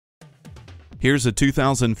Here's a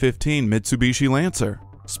 2015 Mitsubishi Lancer.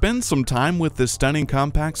 Spend some time with this stunning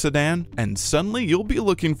compact sedan, and suddenly you'll be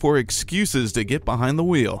looking for excuses to get behind the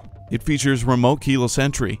wheel. It features remote keyless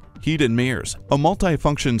entry, heated mirrors, a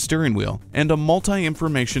multi-function steering wheel, and a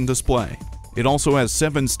multi-information display. It also has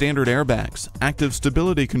 7 standard airbags, active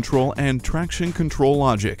stability control, and traction control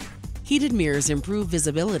logic. Heated mirrors improve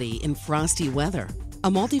visibility in frosty weather. A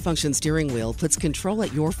multifunction steering wheel puts control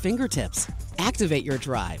at your fingertips. Activate your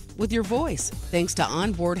drive with your voice thanks to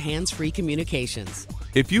onboard hands-free communications.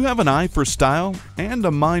 If you have an eye for style and a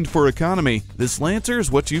mind for economy, this Lancer is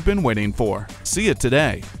what you've been waiting for. See it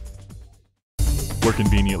today. We're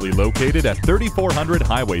conveniently located at 3400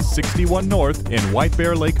 Highway 61 North in White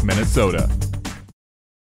Bear Lake, Minnesota.